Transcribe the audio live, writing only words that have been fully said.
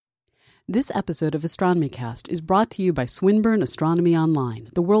This episode of AstronomyCast is brought to you by Swinburne Astronomy Online,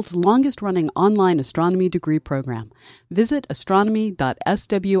 the world's longest-running online astronomy degree program. Visit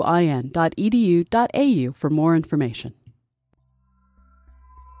astronomy.swin.edu.au for more information.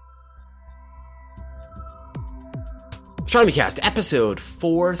 AstronomyCast, episode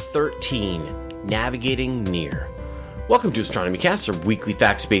 413, Navigating Near. Welcome to AstronomyCast, our weekly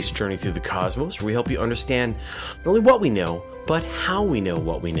fact-based journey through the cosmos, where we help you understand not only what we know, but how we know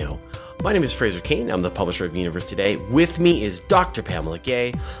what we know. My name is Fraser Cain. I'm the publisher of Universe Today. With me is Dr. Pamela,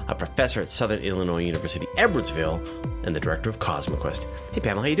 a professor at Southern Illinois University, Edwardsville, and the director of CosmoQuest. Hey,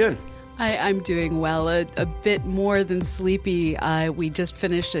 Pamela, how you doing? I'm doing well, a bit more than sleepy. We just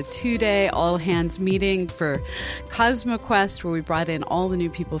finished a 2-day all-hands meeting for CosmoQuest, where we brought in all the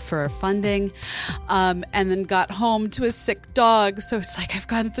new people for our funding, and then got home to a sick dog. So it's like I've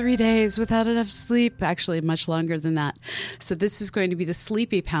gone 3 days without enough sleep, actually much longer than that. So this is going to be the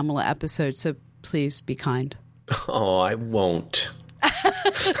Sleepy Pamela episode, so please be kind. Oh, I won't.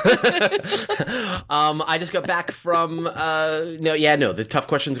 I just got back from the tough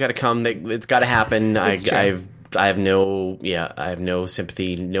question's got to come. It's got to happen. I have no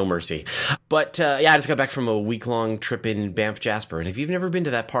sympathy, no mercy. But I just got back from a week-long trip in Banff, Jasper, and if you've never been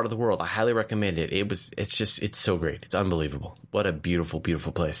to that part of the world, I highly recommend it. It's so great. It's unbelievable. What a beautiful,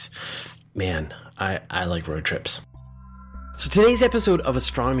 beautiful place. Man, I like road trips. So today's episode of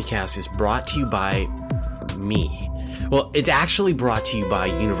AstronomyCast is brought to you by me. Well, it's actually brought to you by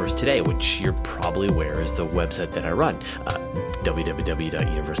Universe Today, which you're probably aware is the website that I run,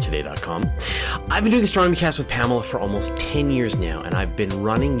 www.universetoday.com. I've been doing AstronomyCast with Pamela for almost 10 years now, and I've been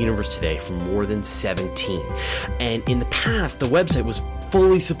running Universe Today for more than 17. And in the past, the website was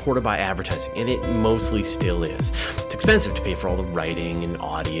fully supported by advertising, and it mostly still is. It's expensive to pay for all the writing and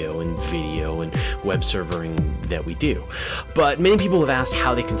audio and video and web servering that we do. But many people have asked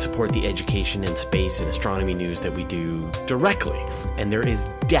how they can support the education and space and astronomy news that we do directly. And there is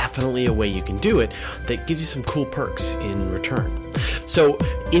definitely a way you can do it that gives you some cool perks in return. So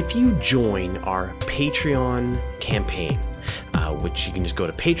if you join our Patreon campaign, which you can just go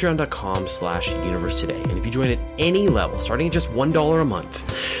to patreon.com/universetoday. And if you join at any level, starting at just $1 a month,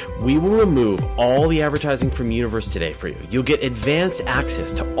 we will remove all the advertising from Universe Today for you. You'll get advanced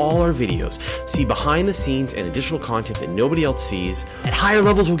access to all our videos, see behind the scenes and additional content that nobody else sees. At higher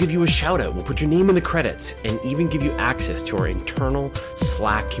levels, we'll give you a shout out. We'll put your name in the credits and even give you access to our internal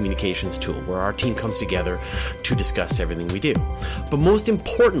Slack communications tool, where our team comes together to discuss everything we do. But most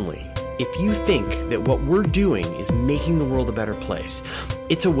importantly, if you think that what we're doing is making the world a better place,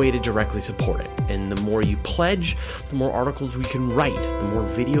 it's a way to directly support it. And the more you pledge, the more articles we can write, the more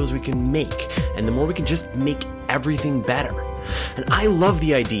videos we can make, and the more we can just make everything better. And I love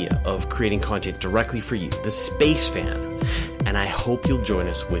the idea of creating content directly for you, the space fan. And I hope you'll join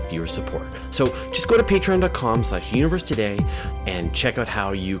us with your support. So just go to patreon.com/universetoday and check out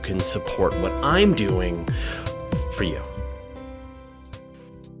how you can support what I'm doing for you.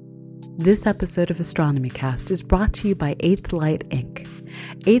 This episode of AstronomyCast is brought to you by Eighth Light Inc.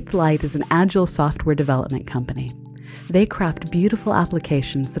 Eighth Light is an agile software development company. They craft beautiful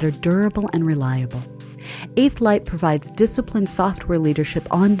applications that are durable and reliable. Eighth Light provides disciplined software leadership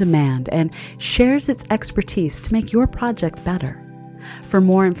on demand and shares its expertise to make your project better. For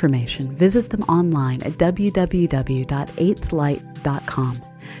more information, visit them online at www.eighthlight.com.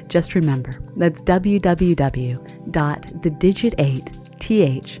 Just remember, that's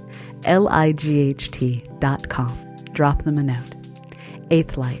www.thedigit8th.light.com. Drop them a note.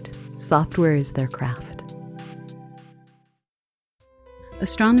 Eighth Light. Software is their craft.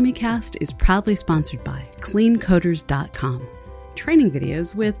 AstronomyCast is proudly sponsored by CleanCoders.com. Training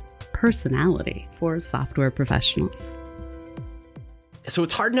videos with personality for software professionals. So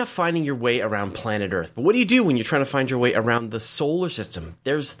it's hard enough finding your way around planet Earth, but what do you do when you're trying to find your way around the solar system?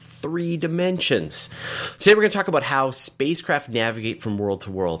 There's 3 dimensions. Today we're going to talk about how spacecraft navigate from world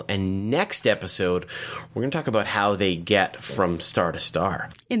to world, and next episode we're going to talk about how they get from star to star.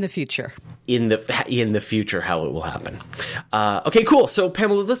 In the future. In the future, how it will happen. Okay, cool. So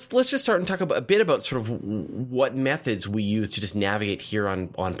Pamela, let's just start and talk a bit about sort of what methods we use to just navigate here on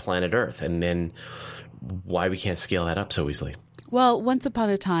planet Earth, and then why we can't scale that up so easily. Well, once upon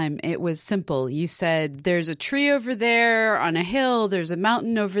a time, it was simple. You said, there's a tree over there on a hill, there's a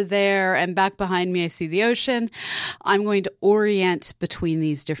mountain over there, and back behind me I see the ocean. I'm going to orient between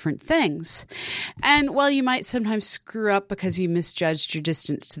these different things. And while you might sometimes screw up because you misjudged your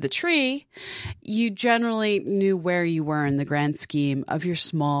distance to the tree, you generally knew where you were in the grand scheme of your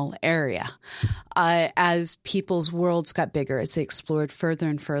small area. As people's worlds got bigger, as they explored further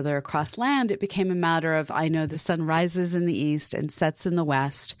and further across land, it became a matter of, I know the sun rises in the east and sets in the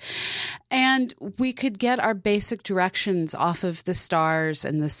west. And we could get our basic directions off of the stars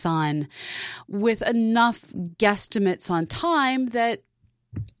and the sun with enough guesstimates on time that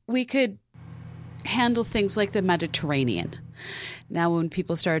we could handle things like the Mediterranean. Now, when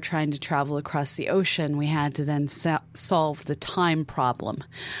people started trying to travel across the ocean, we had to then solve the time problem.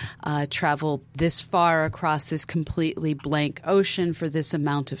 Travel this far across this completely blank ocean for this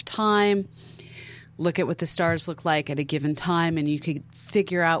amount of time. Look at what the stars look like at a given time, and you could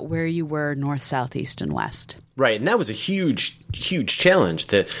figure out where you were north, south, east, and west. Right, and that was a huge, huge challenge.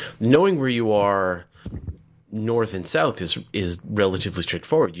 That knowing where you are north and south is relatively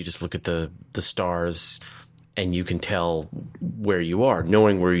straightforward. You just look at the stars and you can tell where you are.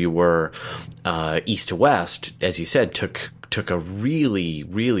 Knowing where you were east to west, as you said, took a really,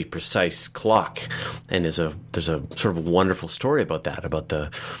 really precise clock. And there's a sort of wonderful story about that, about the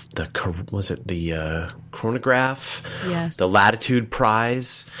chronograph? Yes. The latitude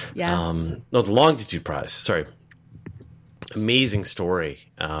prize? Yes. No, the longitude prize. Sorry. Amazing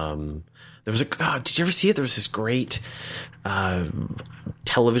story. Did you ever see it? There was this great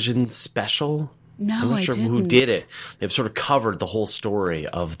television special. No, I'm not sure didn't. who did it. They've sort of covered the whole story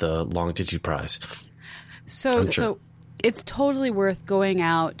of the longitude prize. So it's totally worth going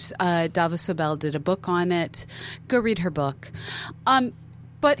out. Dava Sobel did a book on it. Go read her book.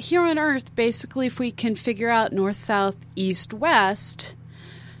 But here on Earth, basically, if we can figure out north, south, east, west,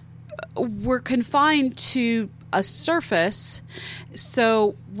 we're confined to a surface,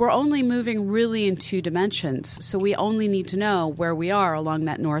 so we're only moving really in 2 dimensions. So we only need to know where we are along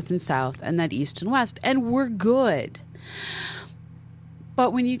that north and south and that east and west, and we're good.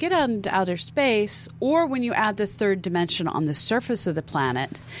 But when you get out into outer space, or when you add the 3rd dimension on the surface of the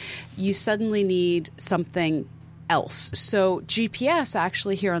planet, you suddenly need something else. So GPS,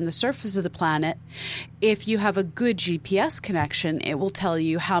 actually, here on the surface of the planet, if you have a good GPS connection, it will tell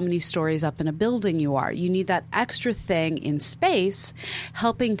you how many stories up in a building you are. You need that extra thing in space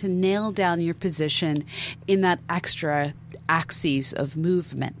helping to nail down your position in that extra axes of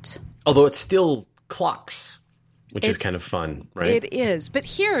movement. Although it's still clocks, which is kind of fun, right? It is. But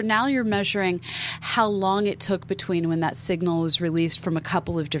here, now you're measuring how long it took between when that signal was released from a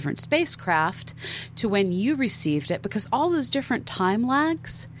couple of different spacecraft to when you received it, because all those different time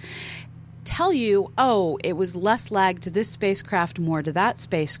lags tell you, oh, it was less lag to this spacecraft, more to that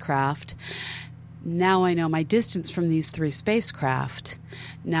spacecraft. Now I know my distance from these 3 spacecraft.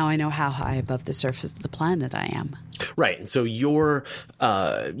 Now I know how high above the surface of the planet I am. Right. And so your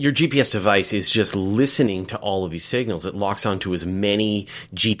GPS device is just listening to all of these signals. It locks onto as many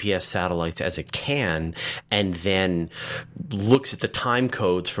GPS satellites as it can, and then looks at the time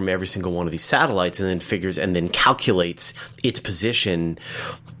codes from every single one of these satellites, and then calculates its position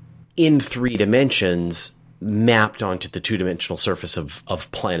in 3 dimensions, mapped onto the 2-dimensional surface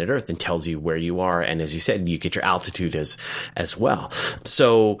of planet Earth, and tells you where you are. And as you said, you get your altitude as well.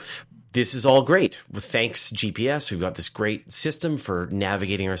 So this is all great. Thanks GPS, we've got this great system for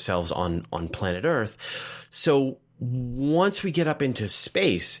navigating ourselves on planet Earth. So once we get up into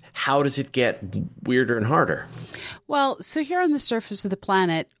space, how does it get weirder and harder? Well, so here on the surface of the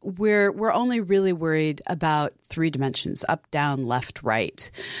planet, we're only really worried about 3 dimensions: up, down, left,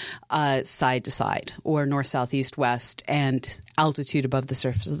 right, side to side, or north, south, east, west, and altitude above the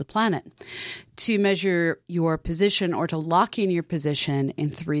surface of the planet. To measure your position, or to lock in your position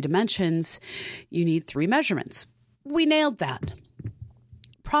in 3 dimensions, you need 3 measurements. We nailed that.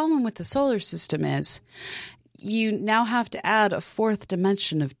 Problem with the solar system is you now have to add a 4th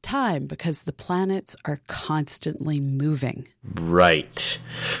dimension of time, because the planets are constantly moving. Right.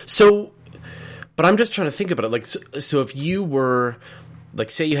 So, but I'm just trying to think about it. Like, so if you were,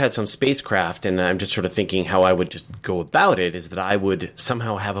 like, say you had some spacecraft, and I'm just sort of thinking how I would just go about it is that I would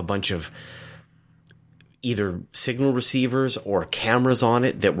somehow have a bunch of either signal receivers or cameras on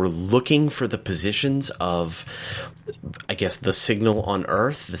it that were looking for the positions of, I guess, the signal on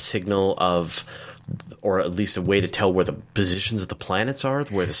Earth, the signal of, or at least a way to tell where the positions of the planets are,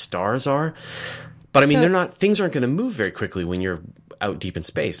 where the stars are. But I mean, things aren't going to move very quickly when you're out deep in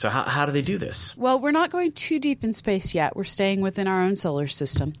space. So how do they do this? Well, we're not going too deep in space yet. We're staying within our own solar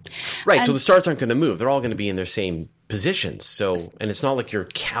system. Right. So the stars aren't going to move. They're all going to be in their same positions. So, and it's not like you're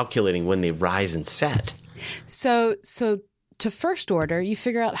calculating when they rise and set. So to first order, you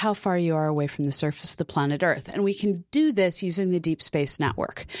figure out how far you are away from the surface of the planet Earth. And we can do this using the Deep Space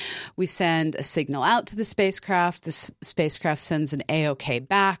Network. We send a signal out to the spacecraft. The spacecraft sends an AOK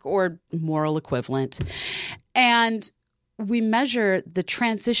back, or moral equivalent. And we measure the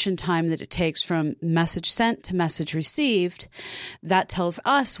transition time that it takes from message sent to message received. That tells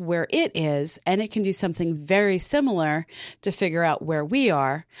us where it is, and it can do something very similar to figure out where we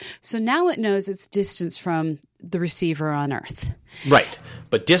are. So now it knows its distance from the receiver on Earth. Right.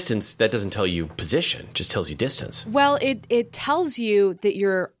 But distance, that doesn't tell you position, just tells you distance. Well, it tells you that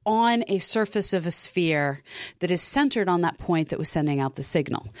you're on a surface of a sphere that is centered on that point that was sending out the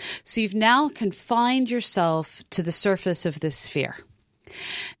signal. So you've now confined yourself to the surface of this sphere.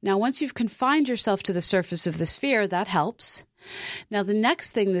 Now, once you've confined yourself to the surface of the sphere, that helps. Now, the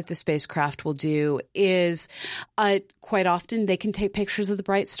next thing that the spacecraft will do is quite often they can take pictures of the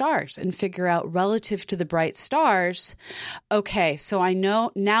bright stars and figure out relative to the bright stars, okay, so I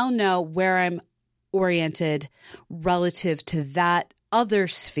now know where I'm oriented relative to that other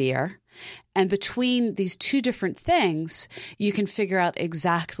sphere. And between these two different things, you can figure out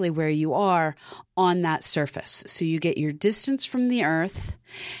exactly where you are on that surface. So you get your distance from the Earth,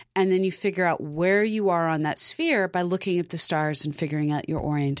 and then you figure out where you are on that sphere by looking at the stars and figuring out your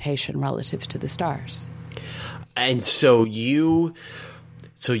orientation relative to the stars. And so you've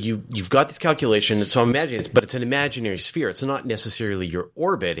got this calculation. So I'm imagining but it's an imaginary sphere. It's not necessarily your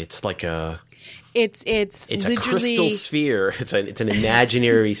orbit. It's like It's a crystal sphere. It's an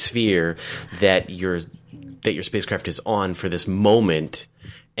imaginary sphere that your spacecraft is on for this moment,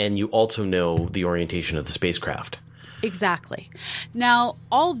 and you also know the orientation of the spacecraft. Exactly. Now,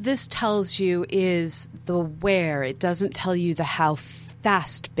 all this tells you is the where. It doesn't tell you the how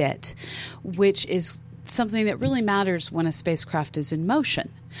fast bit, which is something that really matters when a spacecraft is in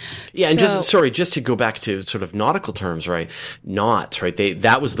motion. Yeah, and just to go back to sort of nautical terms, right? Knots, right?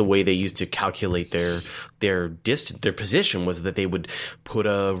 That was the way they used to calculate their distance, their position, was that they would put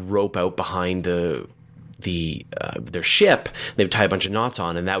a rope out behind their ship. They would tie a bunch of knots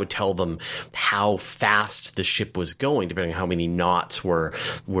on, and that would tell them how fast the ship was going, depending on how many knots were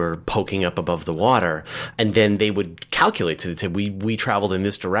poking up above the water. And then they would calculate. So they'd say, we traveled in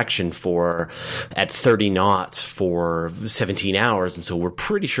this direction at 30 knots for 17 hours, and so we're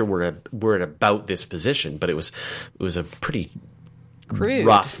pretty sure we're at about this position. But it was a pretty crude,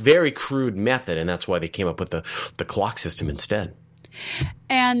 rough, very crude method, and that's why they came up with the clock system instead.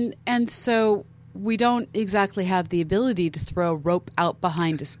 And so we don't exactly have the ability to throw a rope out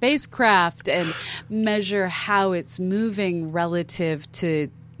behind a spacecraft and measure how it's moving relative to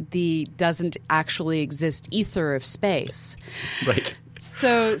the doesn't actually exist ether of space. Right.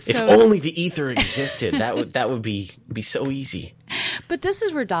 So if only the ether existed, that would be so easy. But this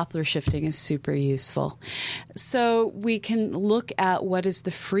is where Doppler shifting is super useful. So we can look at what is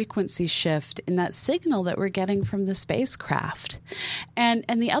the frequency shift in that signal that we're getting from the spacecraft. And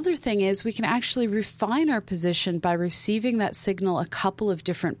the other thing is we can actually refine our position by receiving that signal a couple of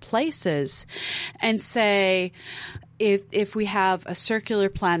different places and say, if we have a circular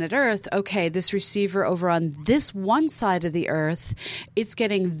planet Earth, okay, this receiver over on this one side of the Earth, it's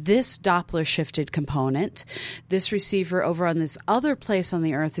getting this Doppler shifted component. This receiver over on this other place on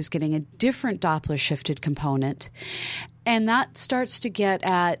the Earth is getting a different Doppler shifted component. And that starts to get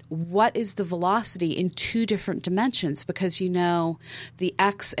at what is the velocity in two different dimensions, because the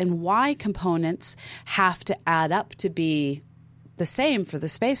X and Y components have to add up to be the same for the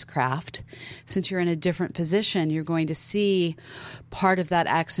spacecraft. Since you're in a different position, you're going to see part of that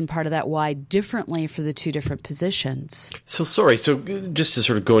X and part of that Y differently for the two different positions. So just to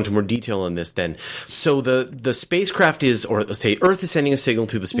sort of go into more detail on this then. So the spacecraft is, or let's say Earth is sending a signal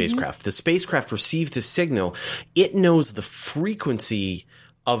to the spacecraft. Mm-hmm. The spacecraft receives the signal. It knows the frequency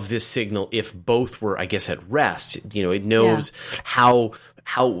of this signal if both were, I guess, at rest. It knows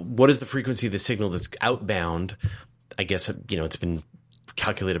what is the frequency of the signal that's outbound. I guess, it's been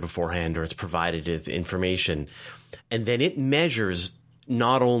calculated beforehand, or it's provided as information. And then it measures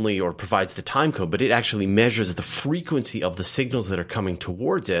not only, or provides the time code, but it actually measures the frequency of the signals that are coming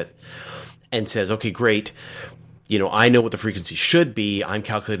towards it and says, okay, great. I know what the frequency should be. I'm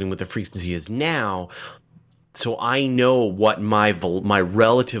calculating what the frequency is now. So I know what my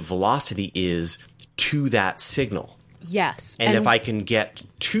relative velocity is to that signal. Yes. And if I can get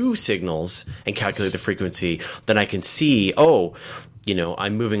two signals and calculate the frequency, then I can see,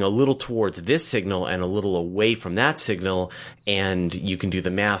 I'm moving a little towards this signal and a little away from that signal, and you can do the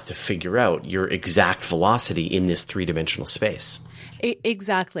math to figure out your exact velocity in this three-dimensional space.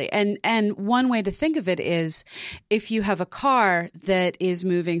 Exactly. And one way to think of it is if you have a car that is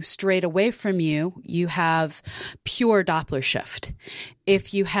moving straight away from you, you have pure Doppler shift.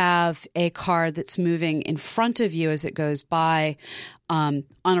 If you have a car that's moving in front of you as it goes by on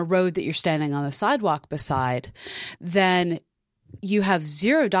a road that you're standing on the sidewalk beside, then you have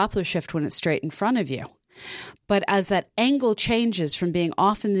zero Doppler shift when it's straight in front of you. But as that angle changes from being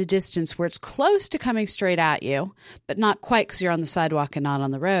off in the distance where it's close to coming straight at you, but not quite because you're on the sidewalk and not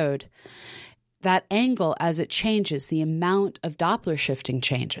on the road, that angle, as it changes, the amount of Doppler shifting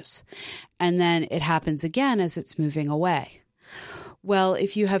changes. And then it happens again as it's moving away. Well,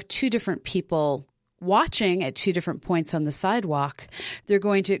 if you have two different people watching at two different points on the sidewalk, they're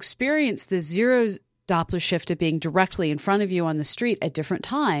going to experience the zero Doppler shift of being directly in front of you on the street at different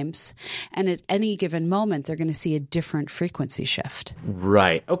times. And at any given moment, they're going to see a different frequency shift.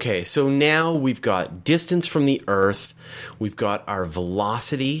 Right. Okay. So now we've got distance from the Earth. We've got our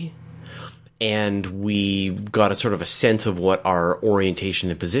velocity. And we've got a sort of a sense of what our orientation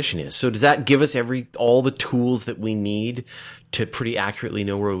and position is. So does that give us all the tools that we need to pretty accurately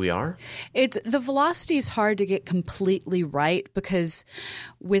know where we are? The velocity is hard to get completely right because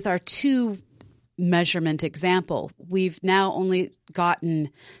with our two measurement example, we've now only gotten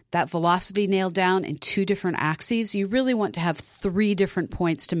that velocity nailed down in two different axes. You really want to have three different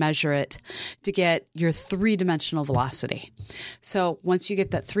points to measure it to get your three-dimensional velocity. So once you get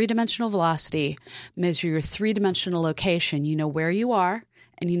that three-dimensional velocity, measure your three-dimensional location, you know where you are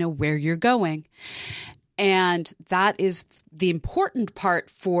and you know where you're going. And that is the important part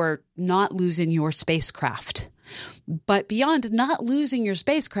for not losing your spacecraft. But beyond not losing your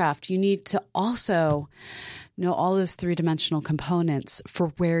spacecraft, you need to also know all those three-dimensional components for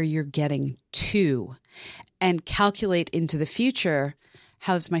where you're getting to and calculate into the future,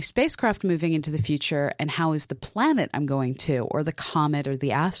 how's my spacecraft moving into the future and how is the planet I'm going to, or the comet or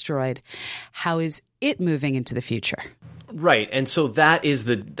the asteroid, how is it moving into the future? Right. And so that is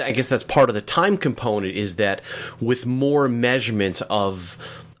I guess that's part of the time component, is that with more measurements of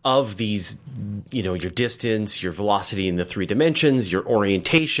these, your distance, your velocity in the three dimensions, your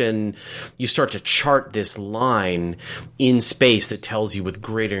orientation, you start to chart this line in space that tells you with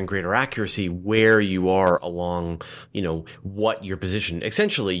greater and greater accuracy where you are along, what your position.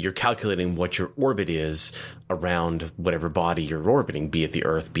 Essentially, you're calculating what your orbit is around whatever body you're orbiting, be it the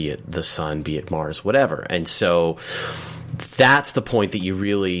Earth, be it the Sun, be it Mars, whatever. And so that's the point that you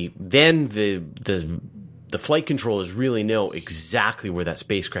really, then the flight controllers really know exactly where that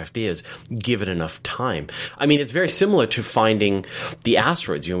spacecraft is, give it enough time. I mean, it's very similar to finding the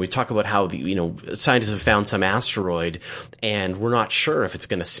asteroids. We talk about how scientists have found some asteroid and we're not sure if it's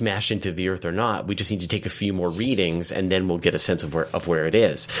going to smash into the Earth or not. We just need to take a few more readings and then we'll get a sense of where it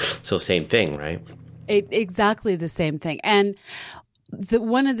is. So same thing, right? Exactly the same thing. And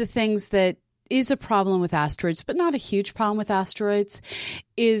one of the things that is a problem with asteroids, but not a huge problem with asteroids,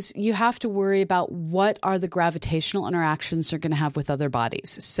 is you have to worry about what are the gravitational interactions they're going to have with other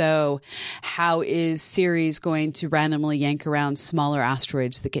bodies. So how is Ceres going to randomly yank around smaller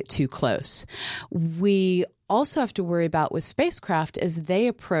asteroids that get too close? We also have to worry about with spacecraft as they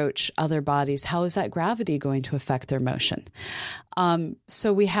approach other bodies, how is that gravity going to affect their motion?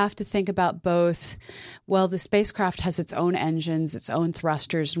 So we have to think about both, the spacecraft has its own engines, its own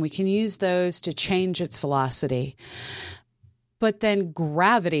thrusters, and we can use those to change its velocity. But then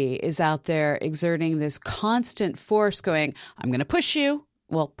gravity is out there exerting this constant force going, I'm going to push you.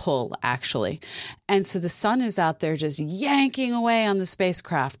 Well, pull, actually. And so the sun is out there just yanking away on the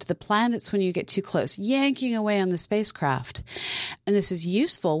spacecraft. The planets, when you get too close, yanking away on the spacecraft. And this is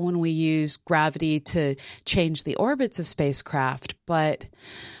useful when we use gravity to change the orbits of spacecraft. But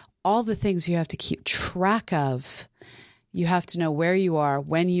all the things you have to keep track of, you have to know where you are,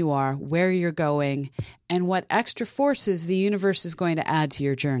 when you are, where you're going, and what extra forces the universe is going to add to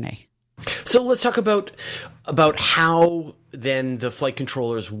your journey. So let's talk about how then the flight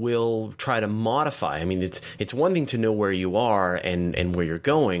controllers will try to modify. I mean, it's one thing to know where you are and where you're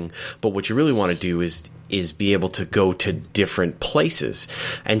going, but what you really want to do is be able to go to different places.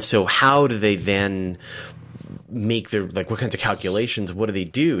 And so how do they then make their, what kinds of calculations, what do they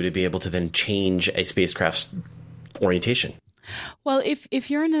do to be able to then change a spacecraft's orientation? Well,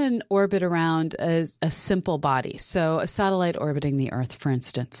 if you're in an orbit around a simple body, so a satellite orbiting the Earth, for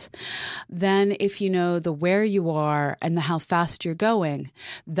instance, then if you know the where you are and how fast you're going,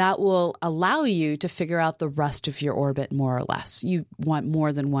 that will allow you to figure out the rest of your orbit more or less. You want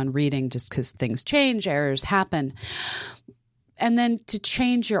more than one reading just because things change, errors happen. And then to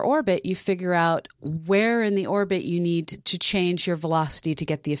change your orbit, you figure out where in the orbit you need to change your velocity to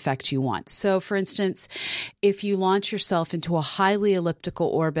get the effect you want. So, for instance, if you launch yourself into a highly elliptical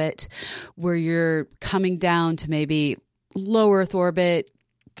orbit where you're coming down to maybe low Earth orbit,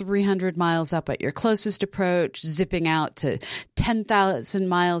 300 miles up at your closest approach, zipping out to 10,000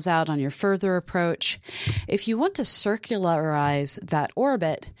 miles out on your further approach, if you want to circularize that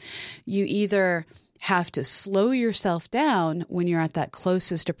orbit, you either have to slow yourself down when you're at that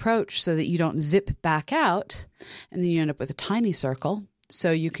closest approach so that you don't zip back out and then you end up with a tiny circle.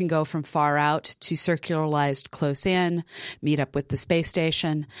 So you can go from far out to circularized close in, meet up with the space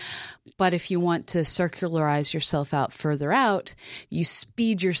station. But if you want to circularize yourself out further out, you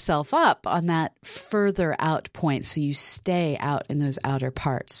speed yourself up on that further out point. So you stay out in those outer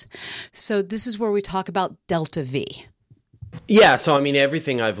parts. So this is where we talk about delta V. Yeah, so I mean,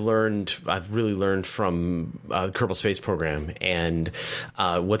 everything I've really learned from the Kerbal Space Program, and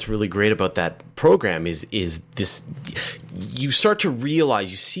what's really great about that program is this. You start to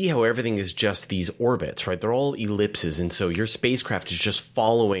realize, you see how everything is just these orbits, right? They're all ellipses, and so your spacecraft is just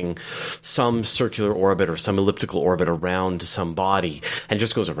following some circular orbit or some elliptical orbit around some body, and it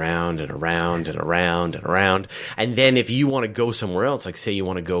just goes around and around and around and around. And then if you want to go somewhere else, like say you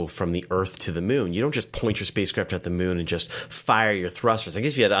want to go from the Earth to the Moon, you don't just point your spacecraft at the Moon and just fire your thrusters. I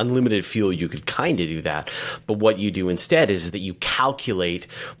guess if you had unlimited fuel, you could kind of do that. But what you do instead is that you calculate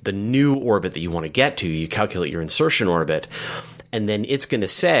the new orbit that you want to get to. You calculate your insertion orbit. And then it's going to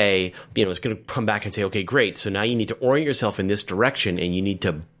say, it's going to come back and say, okay, great. So now you need to orient yourself in this direction and you need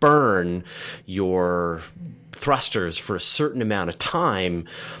to burn your thrusters for a certain amount of time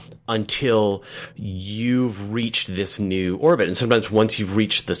until you've reached this new orbit. And sometimes once you've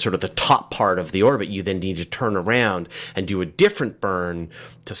reached the sort of the top part of the orbit, you then need to turn around and do a different burn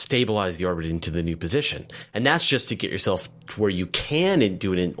to stabilize the orbit into the new position. And that's just to get yourself to where you can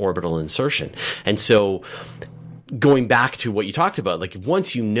do an orbital insertion. And so going back to what you talked about, like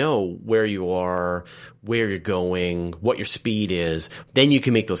once you know where you are, where you're going, what your speed is, then you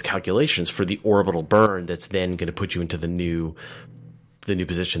can make those calculations for the orbital burn that's then going to put you into the new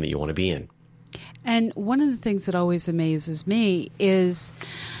position that you want to be in. And one of the things that always amazes me is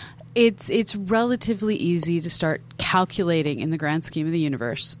it's relatively easy to start calculating in the grand scheme of the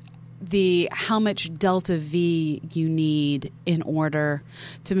universe how much delta V you need in order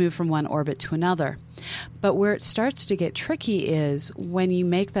to move from one orbit to another. But where it starts to get tricky is when you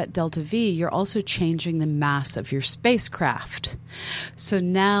make that delta V, you're also changing the mass of your spacecraft. So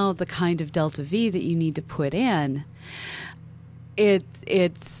now the kind of delta V that you need to put in,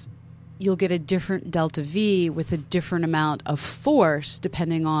 you'll get a different delta V with a different amount of force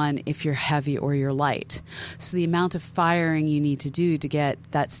depending on if you're heavy or you're light. So the amount of firing you need to do to get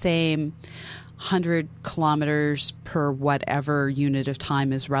that same 100 kilometers per whatever unit of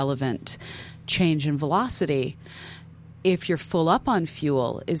time is relevant change in velocity, if you're full up on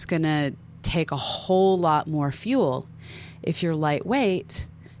fuel, is going to take a whole lot more fuel. If you're lightweight,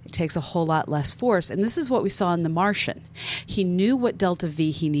 it takes a whole lot less force. And this is what we saw in The Martian. He knew what delta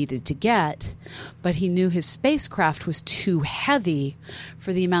V he needed to get, but he knew his spacecraft was too heavy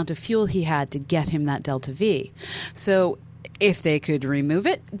for the amount of fuel he had to get him that delta V. So if they could remove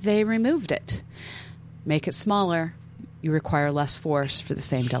it, they removed it. Make it smaller, you require less force for the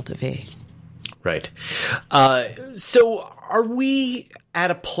same delta V. Right. So are we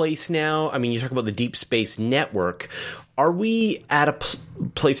at a place now? I mean, you talk about the Deep Space Network. Are we at a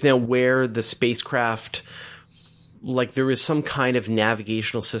place now where the spacecraft, like there is some kind of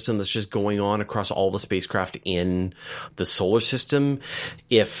navigational system that's just going on across all the spacecraft in the solar system?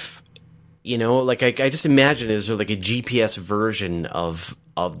 If, like I just imagine, is there like a GPS version of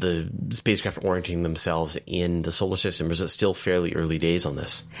the spacecraft orienting themselves in the solar system, or is it still fairly early days on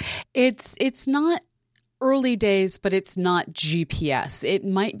this? It's not early days, but it's not GPS. It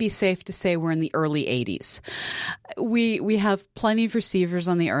might be safe to say we're in the early 80s. We have plenty of receivers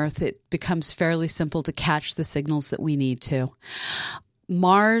on the Earth. It becomes fairly simple to catch the signals that we need to.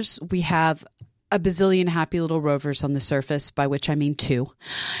 Mars, we have a bazillion happy little rovers on the surface, by which I mean 2.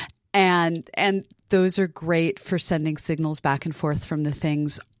 And those are great for sending signals back and forth from the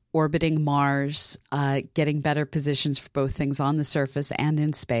things orbiting Mars, getting better positions for both things on the surface and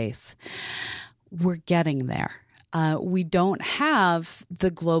in space. We're getting there. We don't have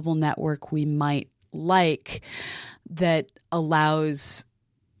the global network we might like that allows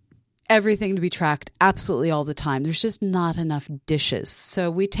everything to be tracked absolutely all the time. There's just not enough dishes. So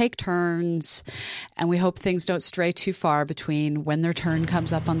we take turns and we hope things don't stray too far between when their turn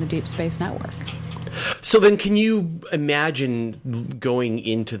comes up on the Deep Space Network. So then can you imagine going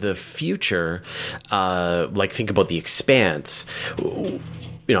into the future, like think about The Expanse?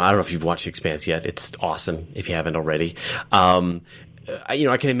 I don't know if you've watched The Expanse yet. It's awesome if you haven't already. I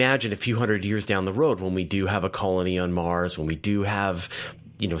can imagine a few hundred years down the road when we do have a colony on Mars, when we do have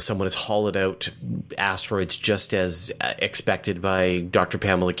someone has hollowed out asteroids just as expected by Dr.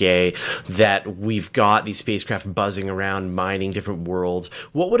 Pamela Gay, that we've got these spacecraft buzzing around, mining different worlds.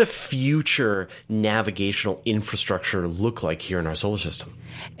 What would a future navigational infrastructure look like here in our solar system?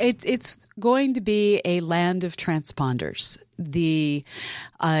 It's going to be a land of transponders.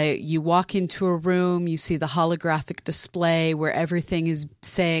 You walk into a room, you see the holographic display where everything is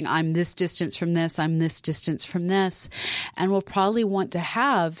saying, I'm this distance from this, I'm this distance from this. And we'll probably want to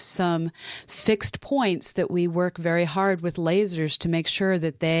have some fixed points that we work very hard with lasers to make sure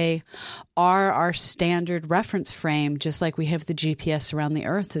that they are our standard reference frame, just like we have the GPS around the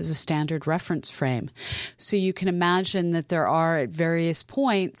Earth as a standard reference frame. So you can imagine that there are at various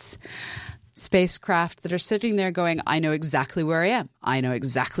points spacecraft that are sitting there going, I know exactly where I am. I know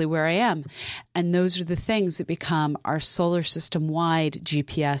exactly where I am. And those are the things that become our solar system-wide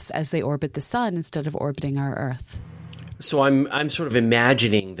GPS as they orbit the sun instead of orbiting our Earth. So I'm sort of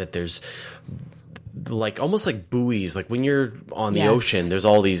imagining that there's almost like buoys, like when you're on the ocean, there's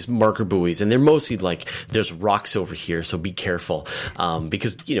all these marker buoys, and they're mostly like, there's rocks over here, so be careful,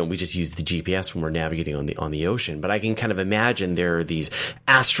 because we just use the GPS when we're navigating on the ocean. But I can kind of imagine there are these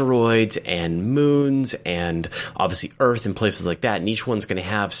asteroids and moons and obviously Earth and places like that, and each one's going to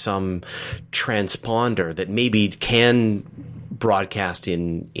have some transponder that maybe can broadcast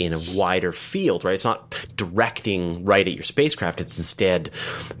in a wider field, right? It's not directing right at your spacecraft. It's instead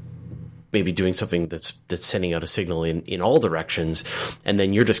maybe doing something that's sending out a signal in all directions, and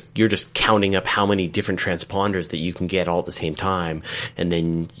then you're just counting up how many different transponders that you can get all at the same time, and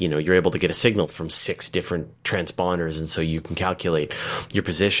then you're able to get a signal from 6 different transponders, and so you can calculate your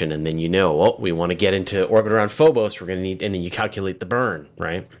position, and then we want to get into orbit around Phobos, we're going to need, and then you calculate the burn,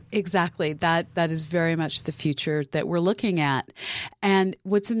 right? Exactly. That is very much the future that we're looking at. And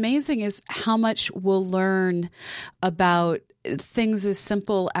what's amazing is how much we'll learn about things as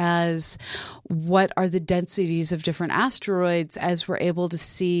simple as what are the densities of different asteroids as we're able to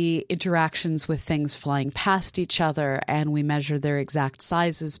see interactions with things flying past each other and we measure their exact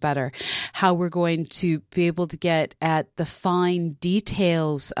sizes better, how we're going to be able to get at the fine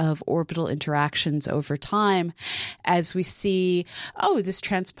details of orbital interactions over time as we see, this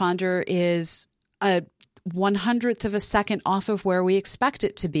transponder is a 1/100th of a second off of where we expect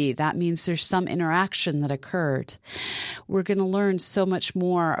it to be. That means there's some interaction that occurred. We're going to learn so much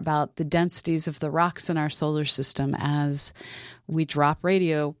more about the densities of the rocks in our solar system as we drop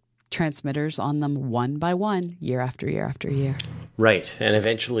radio transmitters on them one by one, year after year after year. Right. And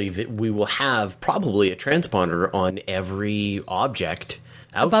eventually we will have probably a transponder on every object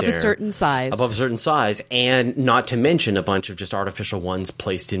out above there. Above a certain size. And not to mention a bunch of just artificial ones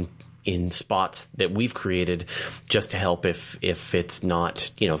placed in spots that we've created just to help if it's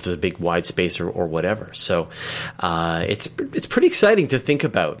not, if there's a big wide space or whatever. So it's pretty exciting to think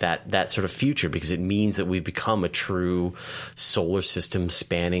about that sort of future, because it means that we've become a true solar system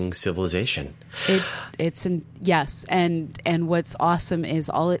spanning civilization. Yes. And what's awesome is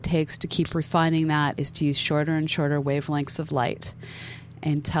all it takes to keep refining that is to use shorter and shorter wavelengths of light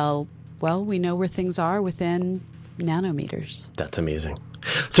until, we know where things are within nanometers. That's amazing.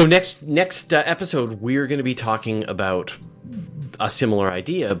 So next episode, we're going to be talking about a similar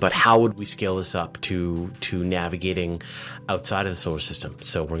idea, but how would we scale this up to navigating outside of the solar system?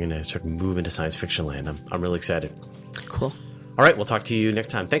 So we're going to sort of move into science fiction land. I'm really excited. Cool. All right, we'll talk to you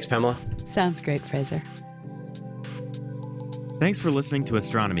next time. Thanks, Pamela. Sounds great, Fraser. Thanks for listening to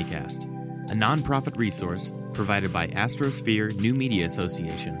AstronomyCast, a nonprofit resource provided by Astrosphere New Media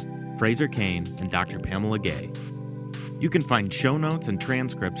Association, Fraser Cain, and Dr. Pamela Gay. You can find show notes and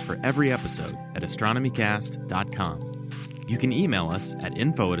transcripts for every episode at astronomycast.com. You can email us at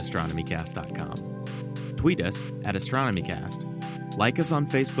info@astronomycast.com. Tweet us at AstronomyCast. Like us on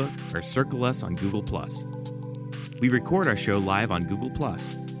Facebook or circle us on Google+. We record our show live on Google+,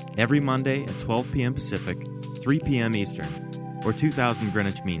 every Monday at 12 p.m. Pacific, 3 p.m. Eastern, or 2000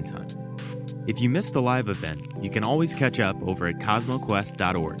 Greenwich Mean Time. If you missed the live event, you can always catch up over at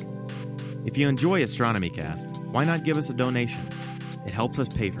cosmoquest.org. If you enjoy AstronomyCast, why not give us a donation? It helps us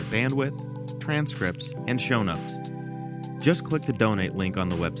pay for bandwidth, transcripts, and show notes. Just click the donate link on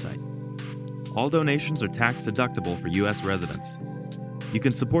the website. All donations are tax-deductible for U.S. residents. You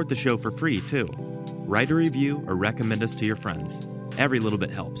can support the show for free, too. Write a review or recommend us to your friends. Every little bit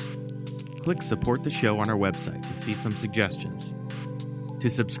helps. Click Support the Show on our website to see some suggestions. To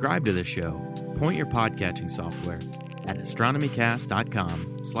subscribe to the show, point your podcatching software at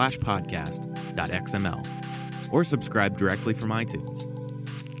astronomycast.com/podcast.xml or subscribe directly from iTunes.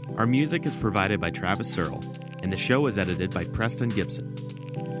 Our music is provided by Travis Searle, and the show is edited by Preston Gibson.